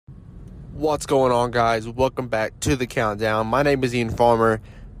What's going on, guys? Welcome back to the Countdown. My name is Ian Farmer.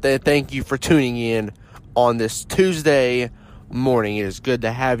 Thank you for tuning in on this Tuesday morning. It is good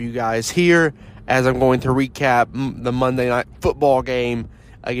to have you guys here as I'm going to recap the Monday Night Football game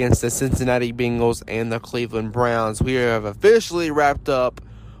against the Cincinnati Bengals and the Cleveland Browns. We have officially wrapped up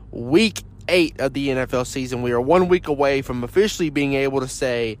Week 8 of the NFL season. We are 1 week away from officially being able to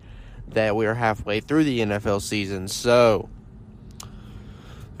say that we are halfway through the NFL season. So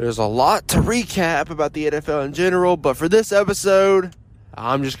there's a lot to recap about the NFL in general, but for this episode,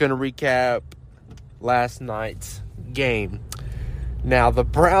 I'm just going to recap last night's game. Now, the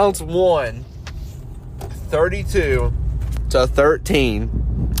Browns won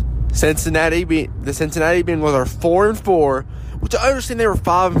 32-13. The Cincinnati Bengals are 4-4, which I understand they were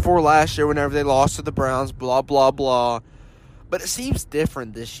 5-4 last year whenever they lost to the Browns, blah, blah, blah. But it seems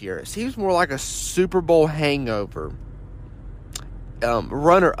different this year. It seems more like a Super Bowl hangover.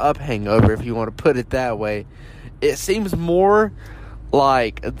 Runner-up hangover, if you want to put it that way. It seems more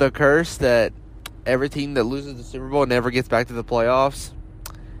like the curse that every team that loses the Super Bowl never gets back to the playoffs.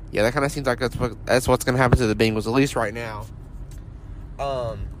 Yeah, that kind of seems like that's what's going to happen to the Bengals, at least right now.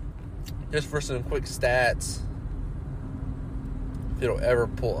 Just for some quick stats, if it'll ever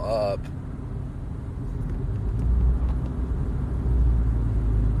pull up.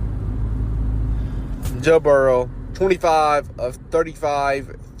 Joe Burrow, 25 of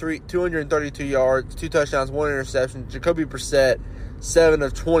 35, 232 yards, 2 touchdowns, 1 interception. Jacoby Brissett, 7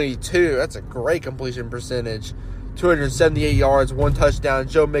 of 22. That's a great completion percentage. 278 yards, 1 touchdown.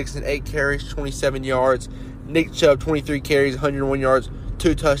 Joe Mixon, 8 carries, 27 yards. Nick Chubb, 23 carries, 101 yards,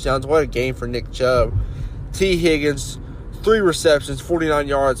 2 touchdowns. What a game for Nick Chubb. T. Higgins, 3 receptions, 49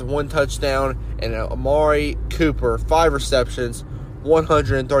 yards, 1 touchdown. And Amari Cooper, 5 receptions,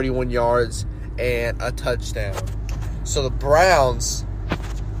 131 yards, and a touchdown. So the Browns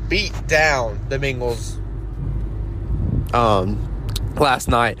beat down the Bengals last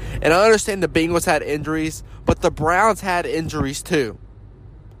night. And I understand the Bengals had injuries, but the Browns had injuries too.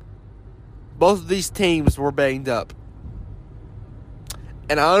 Both of these teams were banged up.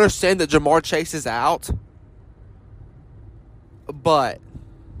 And I understand that Ja'Marr Chase is out, but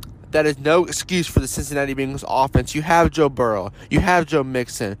that is no excuse for the Cincinnati Bengals offense. You have Joe Burrow. You have Joe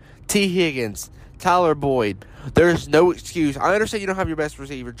Mixon, T. Higgins, Tyler Boyd. There's no excuse. I understand you don't have your best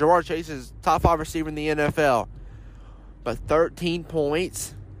receiver. Ja'Marr Chase is top 5 receiver in the NFL. But 13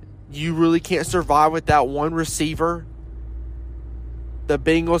 points, you really can't survive without one receiver. The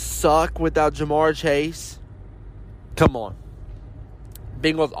Bengals suck without Ja'Marr Chase. Come on.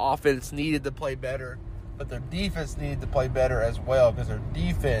 Bengals offense needed to play better, but their defense needed to play better as well, because their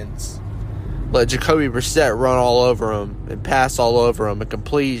defense let Jacoby Brissett run all over him and pass all over him and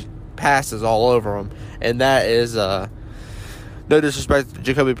complete passes all over him. And that is no disrespect to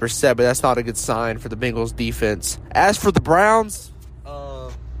Jacoby Brissett, but that's not a good sign for the Bengals defense. As for the Browns,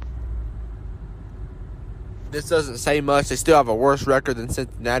 this doesn't say much. They still have a worse record than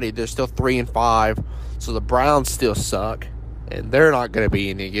Cincinnati. They're still 3-5, so the Browns still suck, and they're not going to be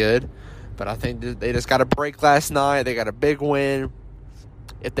any good. But I think they just got a break last night. They got a big win.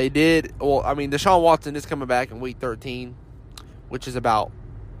 If they did, Deshaun Watson is coming back in Week 13, which is about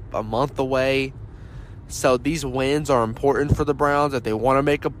a month away. So these wins are important for the Browns if they want to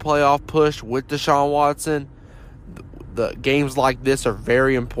make a playoff push with Deshaun Watson. The games like this are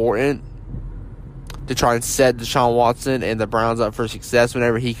very important to try and set Deshaun Watson and the Browns up for success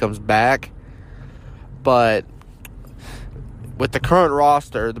whenever he comes back. But with the current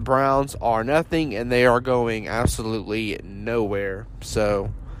roster, the Browns are nothing, and they are going absolutely nowhere.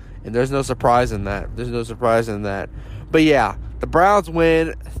 So, and there's no surprise in that. But yeah, the Browns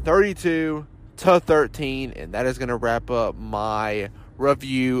win 32-13, and that is going to wrap up my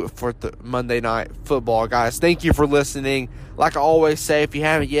review for the Monday Night Football. Guys, thank you for listening. Like I always say, if you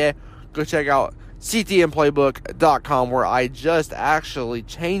haven't yet, go check out ctnplaybook.com, where I just actually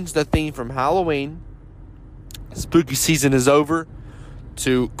changed the theme from Halloween, spooky season is over,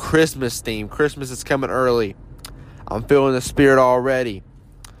 to Christmas theme. Christmas is coming early. I'm feeling the spirit already.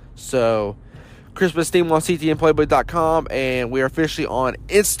 So, Christmas theme on ctnplaybook.com, and we are officially on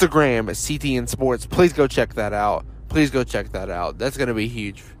Instagram at CTN Sports. Please go check that out. That's going to be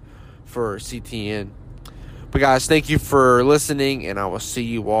huge for CTN. But guys, thank you for listening, and I will see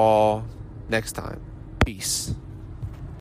you all next time. Peace.